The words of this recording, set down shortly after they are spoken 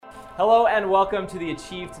Hello and welcome to the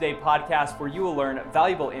Achieve Today podcast, where you will learn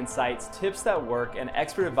valuable insights, tips that work, and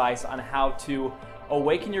expert advice on how to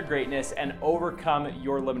awaken your greatness and overcome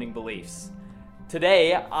your limiting beliefs.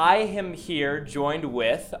 Today, I am here joined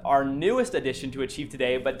with our newest addition to Achieve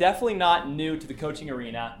Today, but definitely not new to the coaching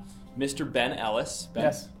arena, Mr. Ben Ellis. Ben,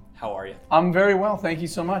 yes. How are you? I'm very well. Thank you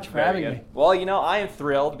so much for having me. Well, I am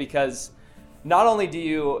thrilled because not only do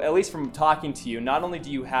you, at least from talking to you, not only do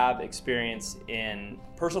you have experience in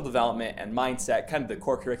personal development and mindset, kind of the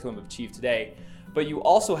core curriculum of Achieve Today, but you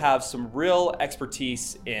also have some real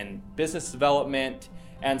expertise in business development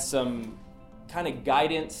and some kind of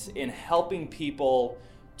guidance in helping people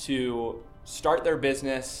to start their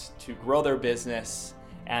business, to grow their business,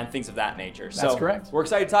 and things of that nature. That's correct. We're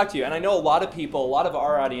excited to talk to you. And I know a lot of people, a lot of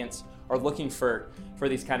our audience are looking for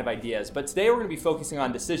these kind of ideas. But today we're going to be focusing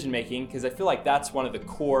on decision making, because I feel like that's one of the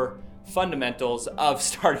core fundamentals of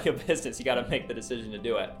starting a business. You got to make the decision to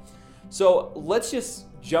do it. So let's just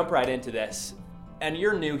jump right into this. And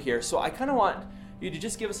you're new here, so I kind of want you to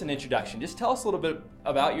just give us an introduction. Just tell us a little bit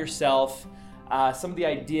about yourself, some of the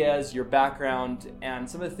ideas, your background, and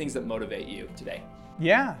some of the things that motivate you today.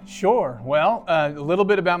 Yeah, sure. Well, a little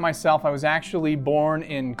bit about myself. I was actually born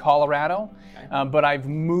in Colorado, but I've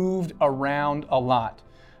moved around a lot.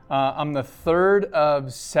 I'm the third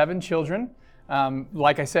of 7 children.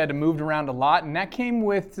 Like I said, I moved around a lot, and that came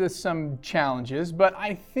with some challenges, but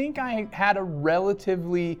I think I had a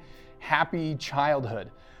relatively happy childhood.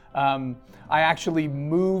 I actually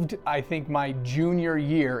moved, I think, my junior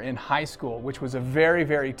year in high school, which was a very,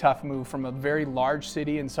 very tough move from a very large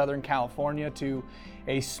city in Southern California to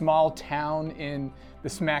a small town in the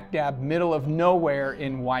smack dab middle of nowhere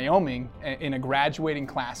in Wyoming in a graduating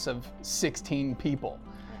class of 16 people.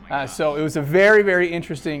 So it was a very, very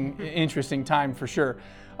interesting time for sure.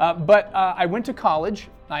 But I went to college.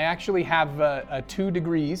 I actually have 2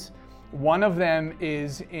 degrees. One of them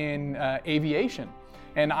is in aviation.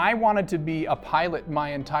 And I wanted to be a pilot my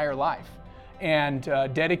entire life and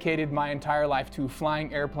dedicated my entire life to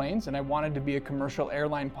flying airplanes. And I wanted to be a commercial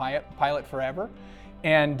airline pilot forever.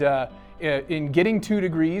 And in getting 2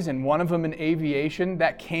 degrees, and one of them in aviation,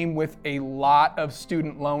 that came with a lot of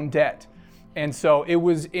student loan debt. And so it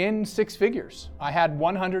was in 6 figures. I had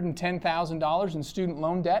 $110,000 in student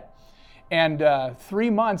loan debt. And 3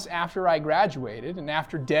 months after I graduated, and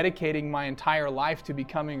after dedicating my entire life to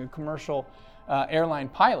becoming a commercial airline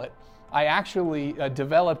pilot, I actually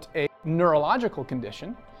developed a neurological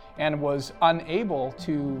condition and was unable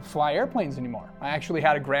to fly airplanes anymore. I actually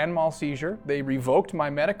had a grand mal seizure. They revoked my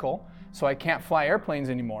medical, so I can't fly airplanes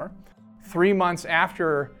anymore. 3 months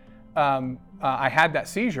after I had that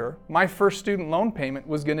seizure, my first student loan payment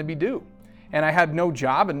was going to be due. And I had no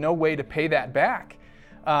job and no way to pay that back.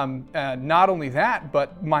 Not only that,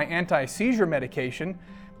 but my anti-seizure medication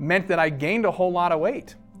meant that I gained a whole lot of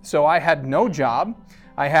weight. So I had no job,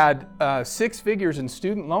 I had 6 figures in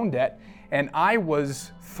student loan debt, and I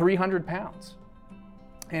was 300 pounds.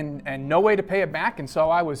 And no way to pay it back, and so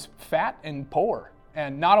I was fat and poor.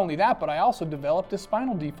 And not only that, but I also developed a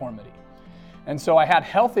spinal deformity. And so I had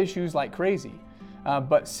health issues like crazy.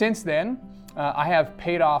 But since then, I have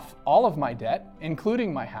paid off all of my debt,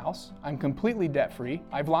 including my house. I'm completely debt-free.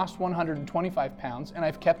 I've lost 125 pounds, and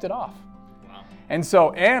I've kept it off.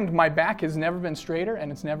 And my back has never been straighter,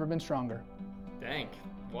 and it's never been stronger. Dang.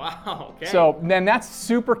 Wow. Okay. So then that's a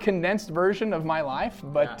super condensed version of my life,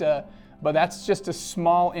 but that's just a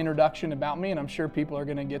small introduction about me, and I'm sure people are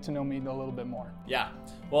going to get to know me a little bit more. Yeah.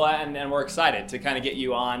 Well, and we're excited to kind of get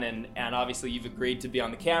you on, and obviously you've agreed to be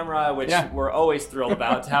on the camera, which we're always thrilled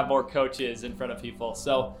about, to have more coaches in front of people.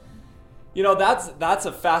 So, that's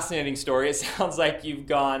a fascinating story. It sounds like you've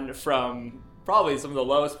gone from probably some of the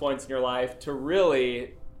lowest points in your life to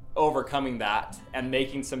really overcoming that and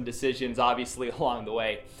making some decisions, obviously, along the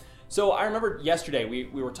way. So I remember yesterday we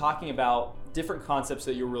were talking about different concepts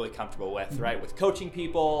that you're really comfortable with, right? With coaching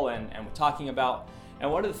people and with talking about,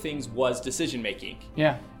 and one of the things was decision making.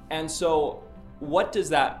 Yeah. And so what does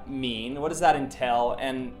that mean? What does that entail?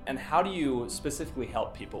 And how do you specifically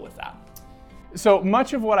help people with that? So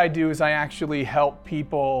much of what I do is I actually help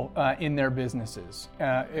people in their businesses,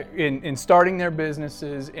 in starting their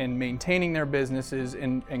businesses, in maintaining their businesses,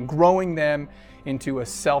 and growing them into a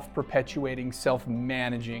self-perpetuating,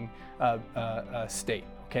 self-managing state.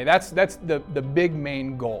 Okay, that's the big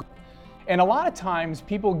main goal. And a lot of times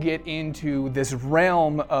people get into this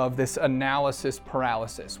realm of this analysis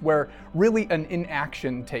paralysis, where really an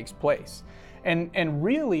inaction takes place. And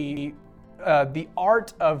really, the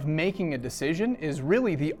art of making a decision is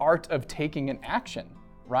really the art of taking an action.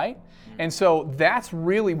 right? And so that's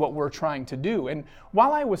really what we're trying to do. And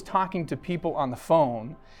while I was talking to people on the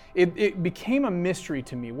phone, it became a mystery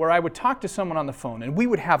to me where I would talk to someone on the phone and we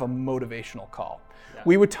would have a motivational call. Yeah.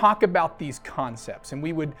 We would talk about these concepts and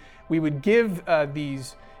we would give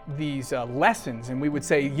these lessons, and we would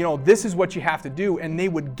say, this is what you have to do, and they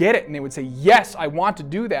would get it and they would say, yes, I want to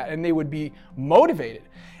do that, and they would be motivated.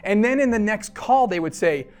 And then in the next call they would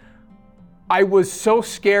say, I was so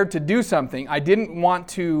scared to do something, I didn't want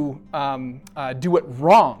to do it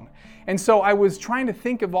wrong. And so I was trying to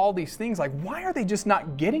think of all these things, like, why are they just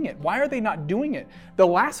not getting it? Why are they not doing it? The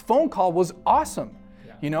last phone call was awesome.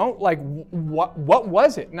 Yeah. What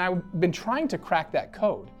was it? And I've been trying to crack that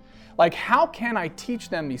code. Like, how can I teach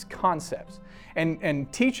them these concepts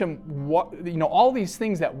and teach them all these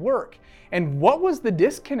things that work? And what was the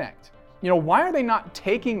disconnect? Why are they not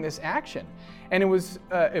taking this action? And it was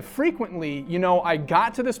frequently, I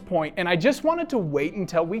got to this point and I just wanted to wait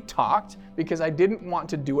until we talked because I didn't want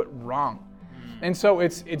to do it wrong. And so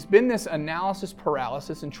it's been this analysis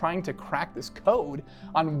paralysis and trying to crack this code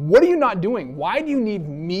on what are you not doing? Why do you need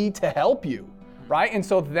me to help you, right? And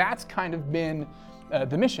so that's kind of been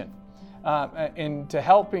the mission. Into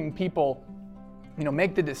helping people,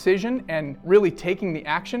 make the decision and really taking the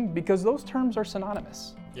action, because those terms are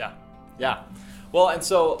synonymous. Yeah. Well, and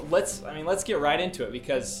so let's get right into it,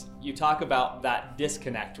 because you talk about that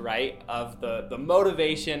disconnect, right, of the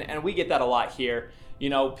motivation, and we get that a lot here.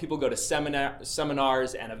 People go to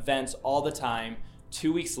seminars and events all the time.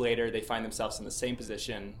 2 weeks later, they find themselves in the same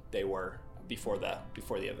position they were before the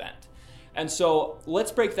event. And so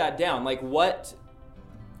let's break that down. Like, what's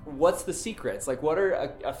the secrets? Like, what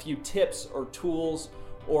are a few tips or tools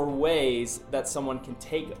or ways that someone can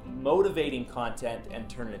take motivating content and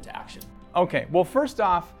turn it into action? Okay, well, first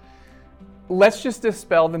off, let's just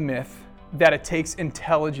dispel the myth that it takes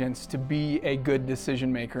intelligence to be a good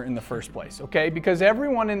decision maker in the first place, okay? Because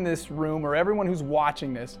everyone in this room, or everyone who's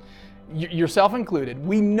watching this, yourself included,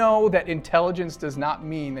 we know that intelligence does not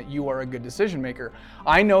mean that you are a good decision maker.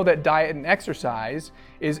 I know that diet and exercise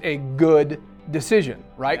is a good decision,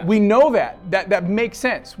 right? Yeah. We know that makes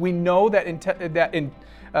sense. We know that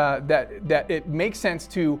it makes sense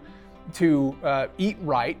to eat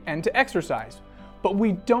right and to exercise, but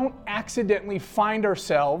we don't accidentally find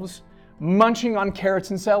ourselves munching on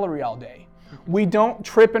carrots and celery all day. We don't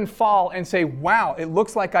trip and fall and say, wow, it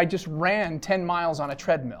looks like I just ran 10 miles on a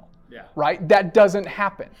treadmill. Yeah. Right? That doesn't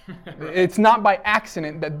happen. Right. It's not by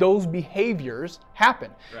accident that those behaviors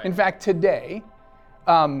happen. Right. In fact, today,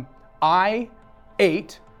 I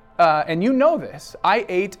ate, and you know this, I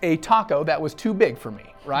ate a taco that was too big for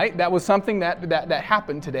me, right? That was something that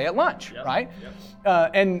happened today at lunch, yep. Right?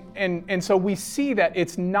 Yep. And so we see that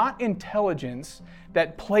it's not intelligence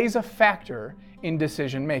that plays a factor in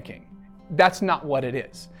decision making. That's not what it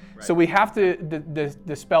is. Right. So we have to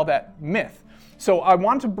dispel that myth. So I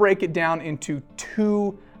want to break it down into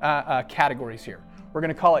two categories here. We're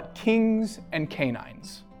going to call it kings and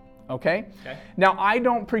canines. Okay? Now, I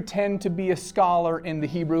don't pretend to be a scholar in the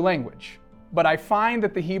Hebrew language, but I find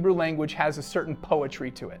that the Hebrew language has a certain poetry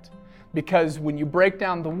to it, because when you break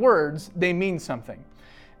down the words, they mean something.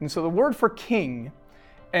 And so the word for king,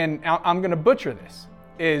 and I'm going to butcher this,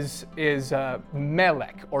 is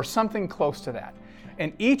melech, or something close to that.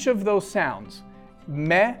 And each of those sounds,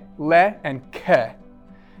 me, le, and ke,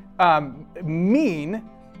 mean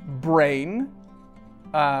brain,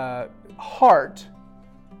 heart,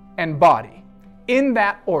 and body, in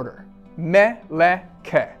that order.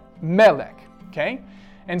 Me-le-ke, melech, okay?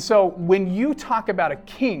 And so when you talk about a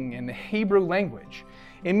king in the Hebrew language,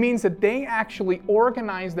 it means that they actually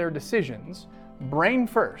organize their decisions, brain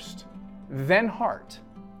first, then heart,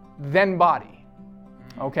 then body,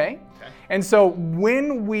 okay? And so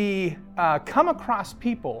when we come across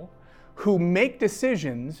people who make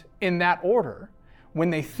decisions in that order, when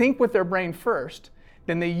they think with their brain first,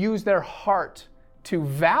 then they use their heart to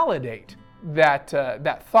validate that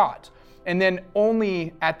thought, and then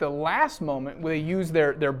only at the last moment will they use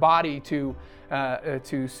their body to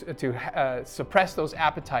suppress those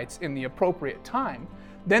appetites in the appropriate time.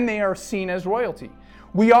 Then they are seen as royalty.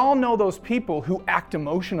 We all know those people who act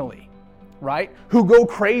emotionally, right? Who go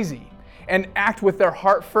crazy and act with their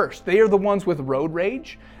heart first. They are the ones with road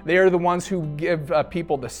rage. They are the ones who give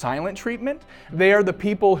people the silent treatment. They are the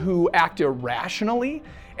people who act irrationally.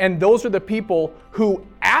 And those are the people who,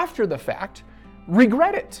 after the fact,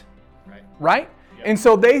 regret it, right? Yep. And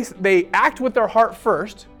so they act with their heart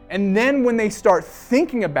first, and then when they start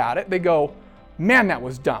thinking about it, they go, man, that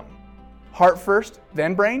was dumb. Heart first,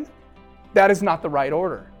 then brain? That is not the right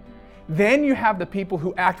order. Then you have the people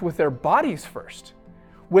who act with their bodies first.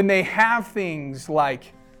 When they have things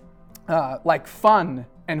like like fun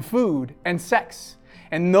and food and sex.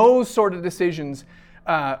 And those sort of decisions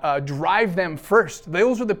drive them first.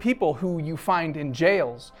 Those are the people who you find in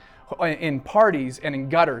jails, in parties, and in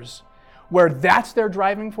gutters, where that's their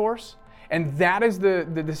driving force, and that is the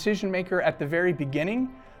decision maker at the very beginning.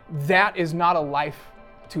 That is not a life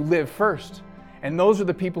to live first. And those are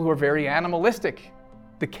the people who are very animalistic,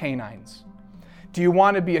 the canines. Do you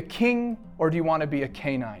want to be a king or do you want to be a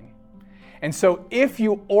canine? And so if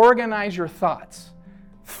you organize your thoughts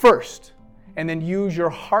first, and then use your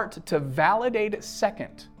heart to validate it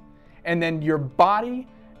second, and then your body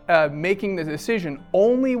making the decision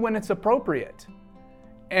only when it's appropriate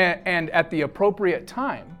and at the appropriate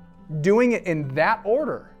time, doing it in that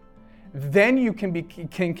order, then you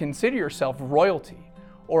can consider yourself royalty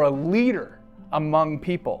or a leader among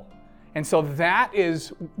people. And so that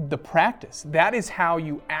is the practice. That is how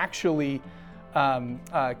you actually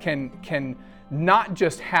can not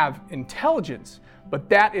just have intelligence, but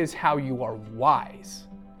that is how you are wise.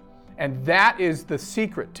 And that is the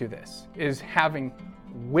secret to this, is having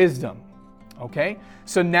wisdom. Okay?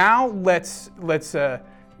 So now let's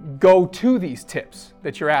go to these tips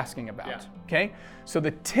that you're asking about. Yeah. Okay? So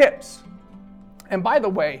the tips, and by the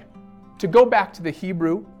way, to go back to the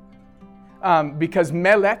Hebrew, because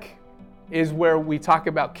Melech is where we talk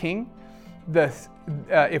about king.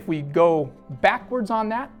 If we go backwards on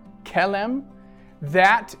that, Kelem,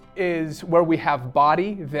 that is where we have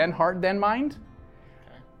body, then heart, then mind.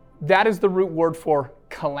 Okay. That is the root word for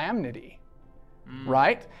calamity,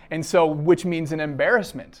 right? And so, which means an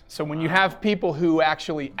embarrassment. So when you have people who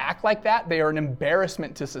actually act like that, they are an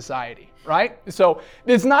embarrassment to society, right? So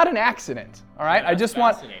it's not an accident, all right? Yeah, I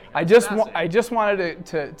just wanted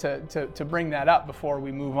to bring that up before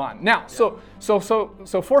we move on. Now, yeah.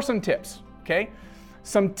 So for some tips, okay?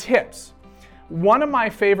 Some tips. One of my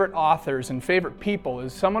favorite authors and favorite people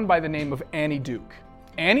is someone by the name of Annie Duke.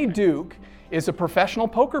 Annie Duke is a professional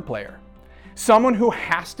poker player, someone who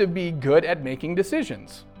has to be good at making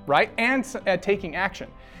decisions, right? And at taking action.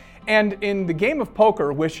 And in the game of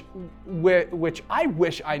poker, which I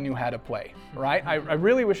wish I knew how to play, right? I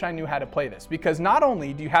really wish I knew how to play this, because not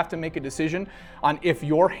only do you have to make a decision on if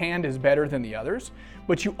your hand is better than the others,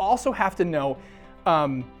 but you also have to know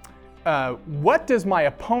what does my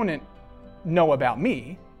opponent know about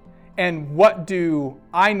me, and what do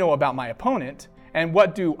I know about my opponent, and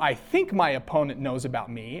what do I think my opponent knows about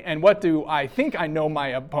me, and what do I think I know my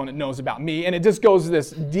opponent knows about me, and it just goes this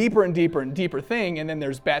deeper and deeper and deeper thing, and then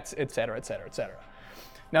there's bets, etc., etc., etc.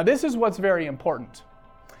 Now this is what's very important,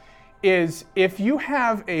 is if you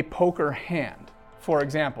have a poker hand, for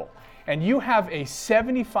example, and you have a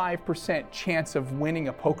 75% chance of winning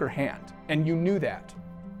a poker hand, and you knew that,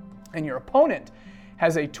 and your opponent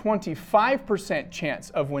has a 25% chance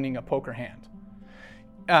of winning a poker hand,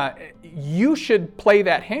 you should play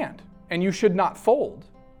that hand and you should not fold.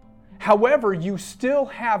 However, you still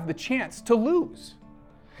have the chance to lose.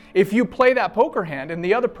 If you play that poker hand and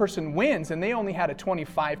the other person wins and they only had a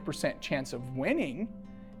 25% chance of winning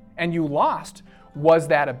and you lost, was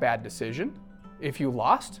that a bad decision if you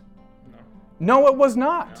lost? No, it was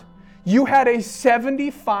not. No. You had a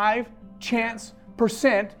 75% chance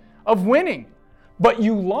of winning, but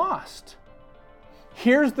you lost.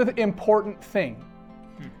 Here's the important thing.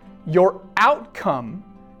 Your outcome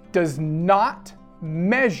does not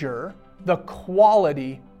measure the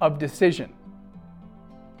quality of decision.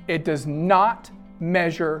 It does not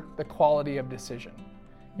measure the quality of decision.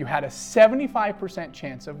 You had a 75%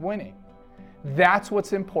 chance of winning. That's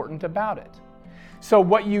what's important about it. So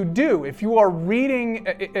what you do, if you are reading,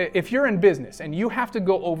 if you're in business and you have to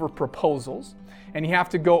go over proposals and you have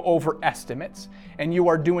to go over estimates and you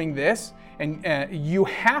are doing this, and you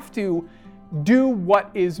have to do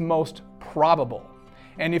what is most probable.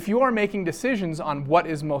 And if you are making decisions on what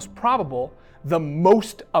is most probable the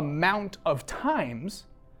most amount of times,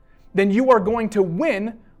 then you are going to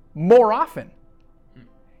win more often.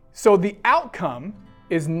 So the outcome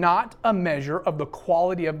is not a measure of the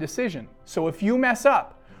quality of decision. So if you mess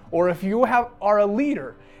up, or if you are a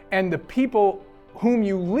leader and the people whom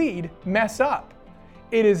you lead mess up,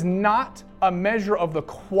 it is not a measure of the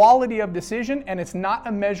quality of decision, and it's not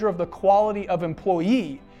a measure of the quality of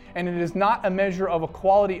employee, and it is not a measure of a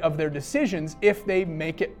quality of their decisions if they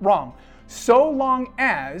make it wrong. So long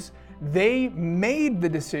as they made the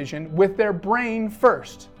decision with their brain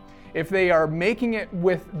first. If they are making it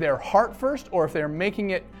with their heart first, or if they're making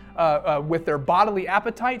it with their bodily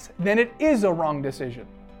appetites, then it is a wrong decision.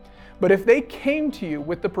 But if they came to you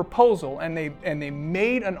with the proposal and they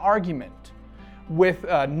made an argument with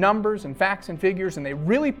numbers and facts and figures, and they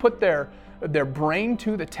really put their brain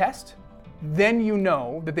to the test, then you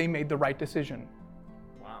know that they made the right decision.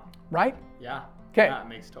 Wow. Right? Yeah. Okay. That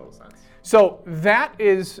makes total sense. So that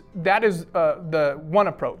is the one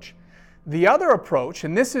approach. The other approach,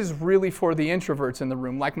 and this is really for the introverts in the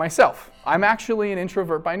room, like myself. I'm actually an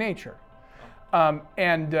introvert by nature.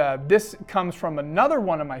 This comes from another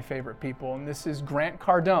one of my favorite people, and this is Grant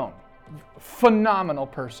Cardone. Phenomenal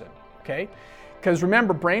person, okay? Because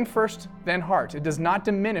remember, brain first, then heart. It does not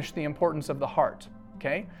diminish the importance of the heart,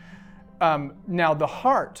 okay? Now, the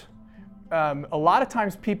heart, a lot of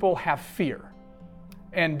times people have fear.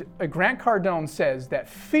 And Grant Cardone says that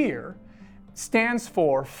fear stands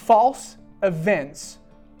for false events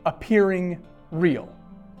appearing real.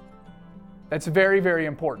 That's very, very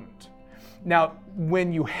important. Now,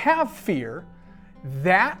 when you have fear,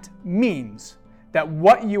 that means that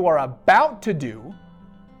what you are about to do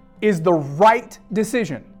is the right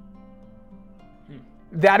decision.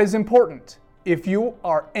 That is important. If you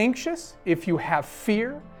are anxious, if you have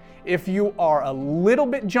fear, if you are a little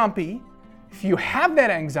bit jumpy, if you have that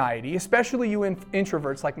anxiety, especially you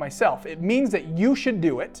introverts like myself, it means that you should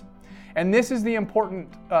do it. And this is the important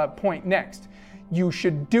point next. You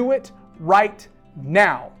should do it right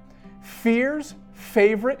now. Fear's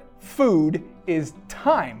favorite food is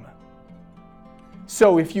time.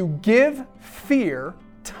 So if you give fear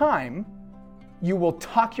time, you will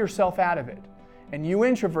talk yourself out of it. And you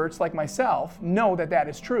introverts like myself know that that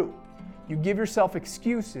is true. You give yourself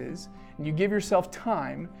excuses, and you give yourself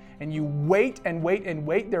time, and you wait and wait and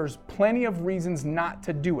wait. There's plenty of reasons not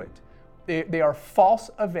to do it. They are false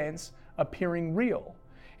events appearing real.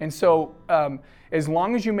 And so as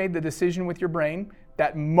long as you made the decision with your brain,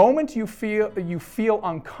 that moment you feel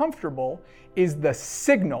uncomfortable is the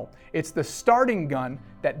signal. It's the starting gun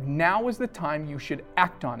that now is the time you should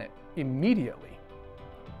act on it immediately.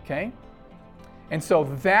 Okay? And so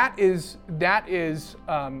that is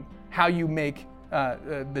how you make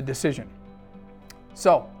the decision.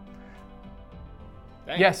 So,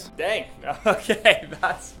 dang. Yes. Dang. Okay.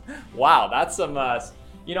 That's some.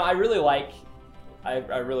 I really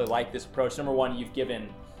like this approach. Number one, you've given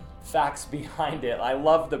facts behind it. I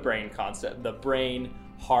love the brain concept, the brain,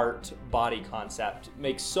 heart, body concept. It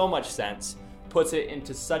makes so much sense. Puts it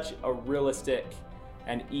into such a realistic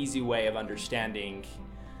and easy way of understanding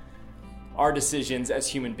our decisions as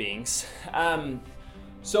human beings.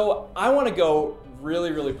 So I want to go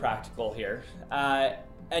really, really practical here,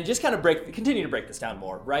 and just kind of continue to break this down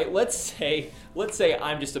more, right? Let's say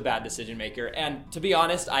I'm just a bad decision maker, and to be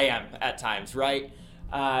honest, I am at times, right?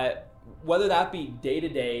 Whether that be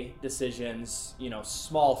day-to-day decisions,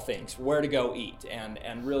 small things, where to go eat,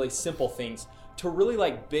 and really simple things, to really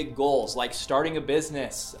like big goals, like starting a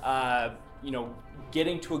business,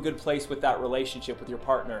 getting to a good place with that relationship with your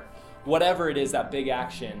partner, whatever it is, that big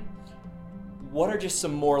action. What are just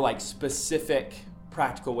some more like specific,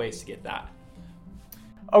 practical ways to get that?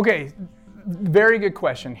 Okay, very good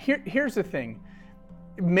question. Here's the thing.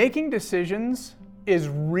 Making decisions is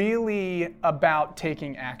really about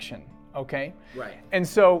taking action, okay? Right. And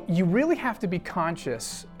so you really have to be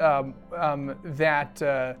conscious that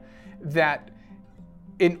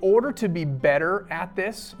in order to be better at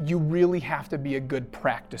this, you really have to be a good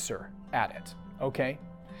practicer at it, okay?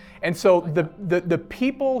 And so the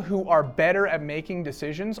people who are better at making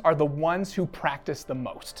decisions are the ones who practice the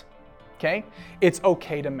most, okay? It's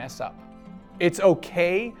okay to mess up. It's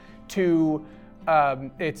okay to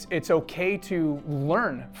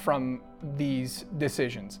learn from these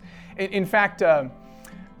decisions. In fact,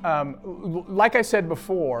 like I said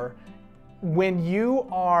before, when you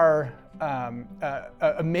are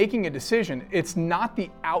making a decision, it's not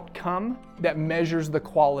the outcome that measures the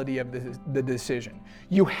quality of the decision.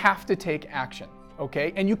 You have to take action,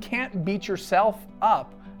 okay? And you can't beat yourself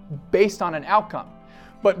up based on an outcome.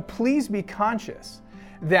 But please be conscious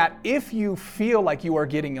that if you feel like you are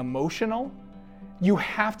getting emotional, you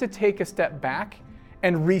have to take a step back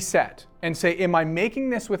and reset and say, am I making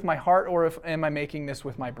this with my heart, or am I making this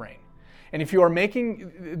with my brain? And if you are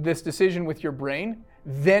making this decision with your brain,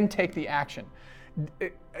 then take the action.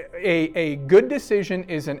 A good decision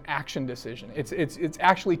is an action decision. It's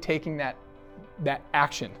actually taking that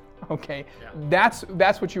action. Okay, yeah.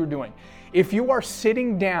 That's what you're doing. If you are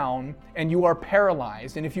sitting down and you are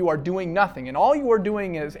paralyzed, and if you are doing nothing and all you are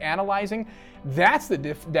doing is analyzing, that's the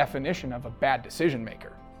definition of a bad decision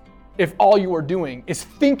maker. If all you are doing is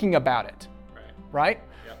thinking about it, right?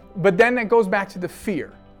 Yep. But then that goes back to the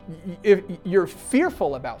fear. If you're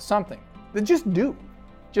fearful about something, then just do.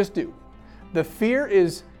 The fear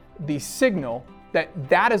is the signal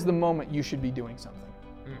that is the moment you should be doing something.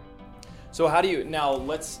 So how do you, now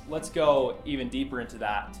let's go even deeper into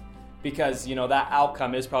that. because, you know, that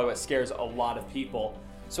outcome is probably what scares a lot of people.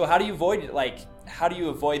 So how do you avoid it? Like, how do you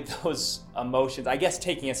avoid those emotions? I guess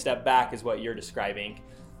taking a step back is what you're describing,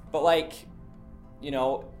 but like, you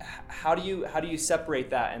know, how do you separate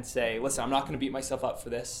that and say, listen, I'm not going to beat myself up for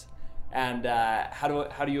this, and how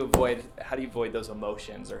do you avoid those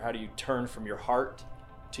emotions, or how do you turn from your heart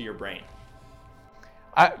to your brain?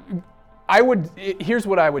 Here's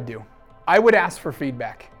what I would do. I would ask for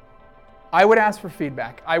feedback. I would ask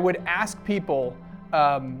people.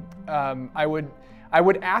 I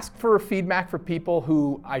would ask for feedback for people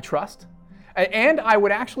who I trust, and I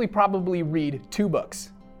would actually probably read 2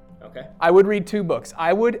 books. Okay. I would read 2 books.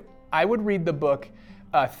 I would read the book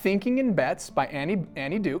Thinking in Bets by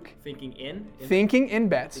Annie Duke. Thinking in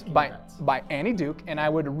Bets by Annie Duke, and I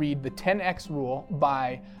would read The 10X Rule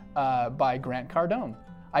by Grant Cardone.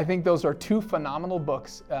 I think those are 2 phenomenal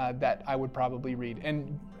books that I would probably read,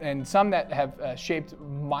 and some that have shaped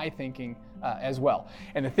my thinking as well.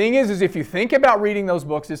 And the thing is if you think about reading those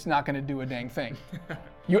books, it's not going to do a dang thing.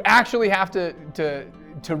 You actually have to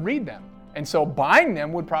read them, and so buying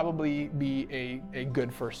them would probably be a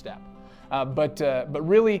good first step. But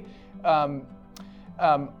really,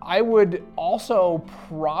 I would also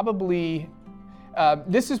probably.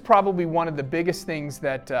 This is probably one of the biggest things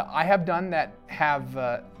that I have done that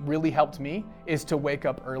have really helped me, is to wake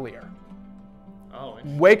up earlier. Oh,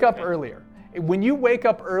 wake up earlier. When you wake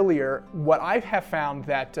up earlier, what I have found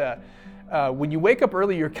that when you wake up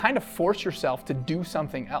early, you kind of force yourself to do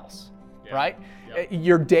something else, right? Yep.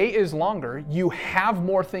 Your day is longer. You have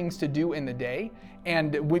more things to do in the day.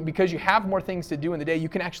 And because you have more things to do in the day, you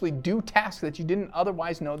can actually do tasks that you didn't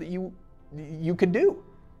otherwise know that you could do.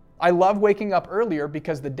 I love waking up earlier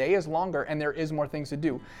because the day is longer and there is more things to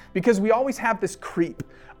do. Because we always have this creep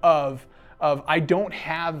of I don't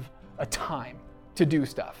have a time to do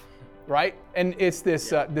stuff, right? And it's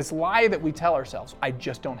this this lie that we tell ourselves, I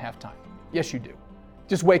just don't have time. Yes, you do.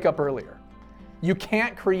 Just wake up earlier. You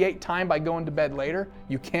can't create time by going to bed later.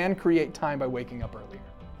 You can create time by waking up earlier.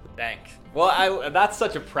 Thanks. Well, that's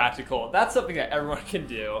such a practical, that's something that everyone can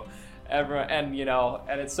do. And you know,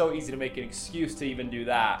 and it's so easy to make an excuse to even do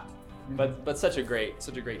that. But such a great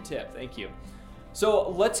tip. Thank you. So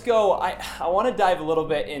let's go. I want to dive a little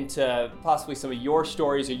bit into possibly some of your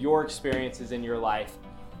stories or your experiences in your life.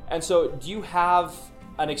 And so, do you have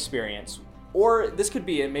an experience, or this could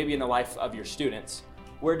be maybe in the life of your students,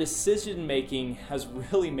 where decision making has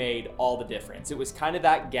really made all the difference? It was kind of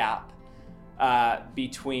that gap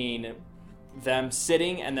between them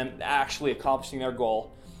sitting and them actually accomplishing their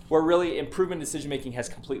goal, where really improvement decision making has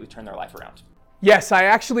completely turned their life around. Yes, I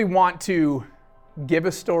actually want to give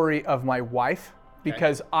a story of my wife,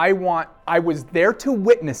 because I was there to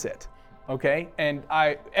witness it, okay? And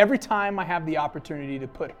every time I have the opportunity to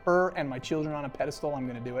put her and my children on a pedestal, I'm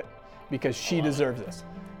going to do it, because she deserves this,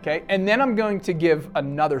 okay? And then I'm going to give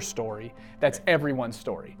another story that's everyone's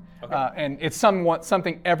story, and it's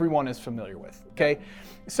something everyone is familiar with, okay?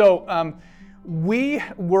 So we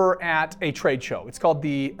were at a trade show. It's called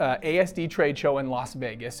the ASD trade show in Las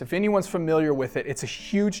Vegas. If anyone's familiar with it, it's a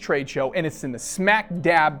huge trade show, and it's in the smack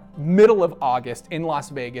dab middle of August in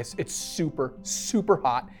Las Vegas. It's super, super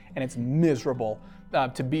hot, and it's miserable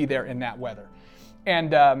to be there in that weather.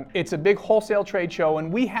 And it's a big wholesale trade show,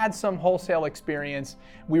 and we had some wholesale experience.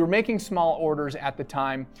 We were making small orders at the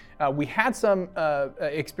time. We had some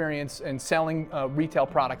experience in selling retail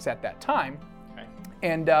products at that time.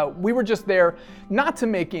 And we were just there not to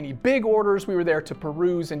make any big orders. We were there to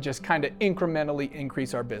peruse and just kind of incrementally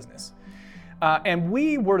increase our business. And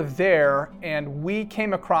we were there, and we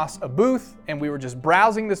came across a booth, and we were just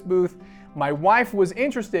browsing this booth. My wife was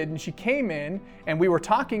interested, and she came in, and we were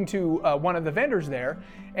talking to one of the vendors there,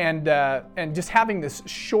 and just having this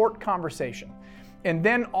short conversation. And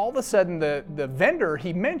then all of a sudden, the vendor,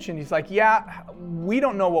 he mentioned, he's like, yeah, we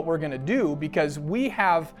don't know what we're going to do, because we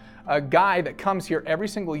have a guy that comes here every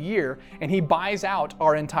single year, and he buys out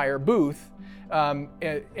our entire booth,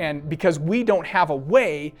 and because we don't have a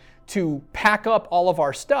way to pack up all of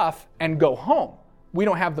our stuff and go home. We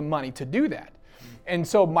don't have the money to do that. And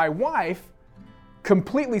so my wife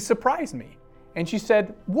completely surprised me, and she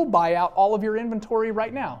said, we'll buy out all of your inventory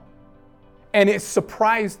right now. And it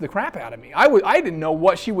surprised the crap out of me. I didn't know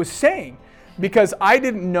what she was saying, because I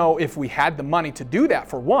didn't know if we had the money to do that,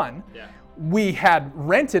 for one. Yeah. We had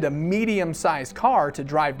rented a medium-sized car to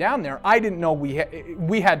drive down there. I didn't know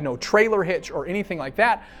we had no trailer hitch or anything like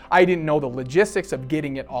that. I didn't know the logistics of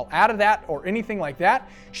getting it all out of that or anything like that.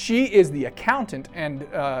 She is the accountant and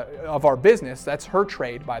of our business. That's her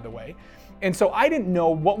trade, by the way. And so I didn't know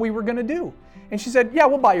what we were going to do. And she said, yeah,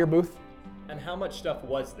 we'll buy your booth. And how much stuff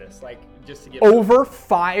was this? Like, just to get over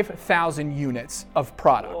 5,000 units of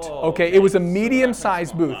product. Okay, it was a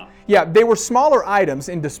medium-sized booth. Wow. Yeah, they were smaller items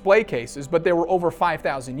in display cases, but there were over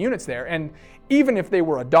 5,000 units there. And even if they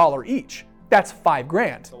were $1 each, that's $5,000.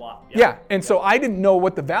 That's a lot. Yeah, and so I didn't know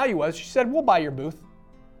what the value was. She said, "We'll buy your booth."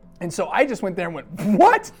 And so I just went there and went,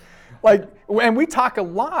 "What?" Like, and we talk a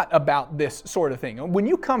lot about this sort of thing. When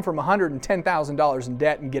you come from $110,000 in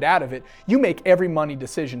debt and get out of it, you make every money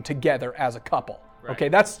decision together as a couple. Right. Okay,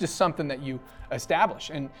 that's just something that you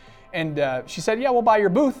establish. And she said, "Yeah, we'll buy your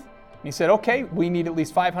booth." And he said, "Okay, we need at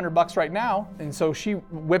least $500 right now." And so she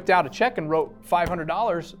whipped out a check and wrote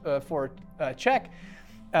 $500 for a check.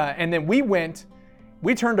 And then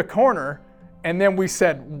we turned a corner, and then we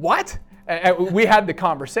said, "What?" We had the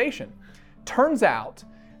conversation. Turns out,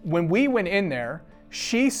 when we went in there,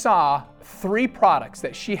 she saw 3 products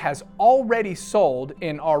that she has already sold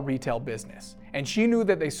in our retail business. And she knew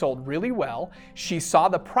that they sold really well. She saw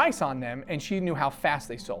the price on them, and she knew how fast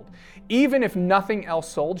they sold. Even if nothing else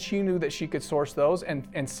sold, she knew that she could source those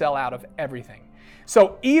and sell out of everything.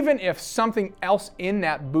 So even if something else in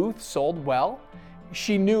that booth sold well,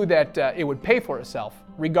 she knew that it would pay for itself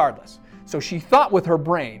regardless. So she thought with her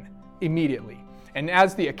brain immediately. And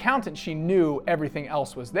as the accountant, she knew everything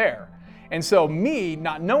else was there. And so me,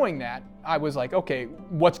 not knowing that, I was like, okay,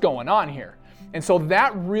 what's going on here? And so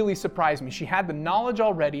that really surprised me. She had the knowledge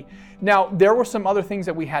already. Now, there were some other things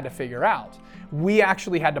that we had to figure out. We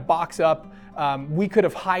actually had to box up. We could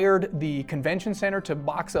have hired the convention center to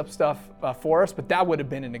box up stuff for us, but that would have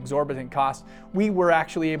been an exorbitant cost. We were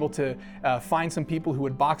actually able to find some people who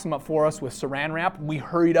would box them up for us with saran wrap. We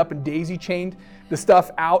hurried up and daisy chained the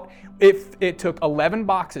stuff out. It took 11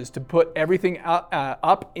 boxes to put everything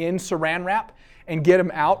up in saran wrap and get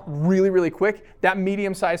them out really, really quick. That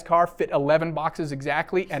medium-sized car fit 11 boxes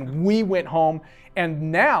exactly, and we went home.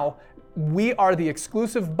 And now we are the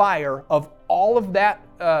exclusive buyer of all of that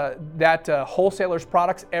wholesaler's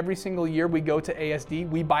products. Every single year we go to ASD,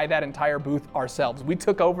 we buy that entire booth ourselves. We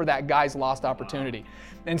took over that guy's lost opportunity.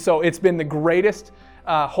 And so it's been the greatest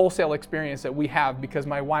wholesale experience that we have, because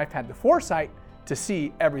my wife had the foresight to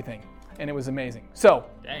see everything, and it was amazing. So,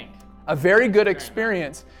 a very good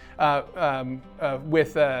experience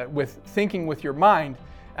with thinking with your mind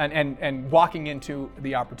and walking into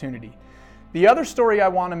the opportunity. The other story I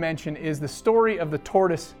want to mention is the story of the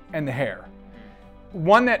tortoise and the hare,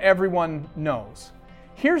 one that everyone knows.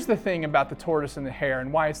 Here's the thing about the tortoise and the hare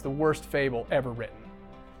and why it's the worst fable ever written.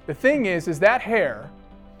 The thing is that hare,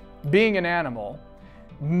 being an animal,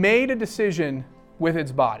 made a decision with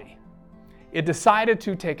its body. It decided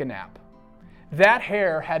to take a nap. That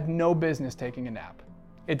hare had no business taking a nap.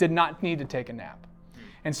 It did not need to take a nap.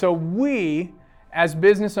 And so we, as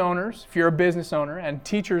business owners, if you're a business owner, and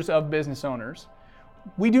teachers of business owners,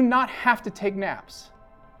 we do not have to take naps.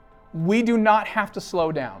 We do not have to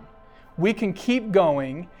slow down. We can keep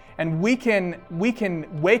going, and we can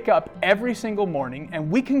wake up every single morning, and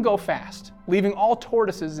we can go fast, leaving all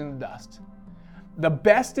tortoises in the dust. The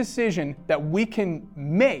best decision that we can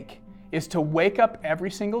make is to wake up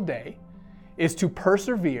every single day, is to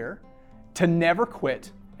persevere, to never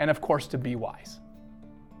quit, and of course to be wise.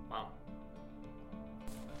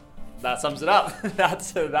 That sums it up.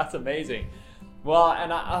 That's amazing. Well,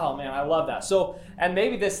 and I love that. So, and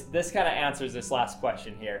maybe this kind of answers this last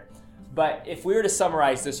question here. But if we were to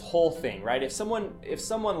summarize this whole thing, right? If someone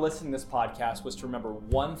listening to this podcast was to remember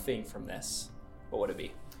one thing from this, what would it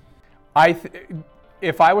be?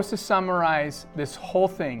 If I was to summarize this whole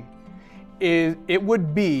thing, it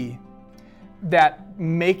would be that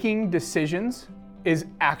making decisions is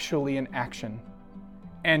actually an action,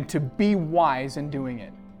 and to be wise in doing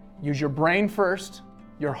it. Use your brain first,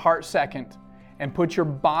 your heart second, and put your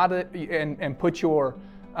body and put your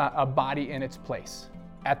a body in its place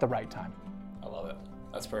at the right time. I love it.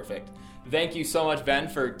 That's perfect. Thank you so much, Ben,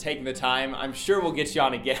 for taking the time. I'm sure we'll get you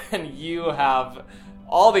on again. You have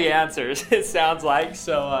all the answers, it sounds like.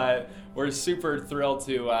 So we're super thrilled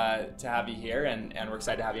to have you here, and we're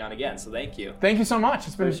excited to have you on again. So thank you. Thank you so much.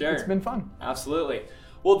 It's been fun. Absolutely.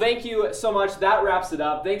 Well, thank you so much. That wraps it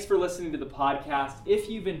up. Thanks for listening to the podcast. If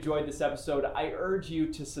you've enjoyed this episode, I urge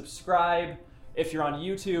you to subscribe if you're on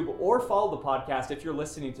YouTube, or follow the podcast if you're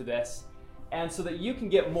listening to this, and so that you can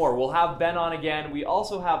get more. We'll have Ben on again. We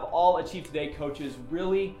also have all Achieve Today coaches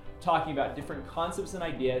really talking about different concepts and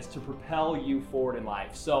ideas to propel you forward in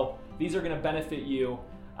life. So these are going to benefit you.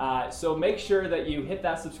 So make sure that you hit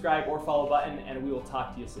that subscribe or follow button, and we will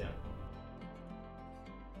talk to you soon.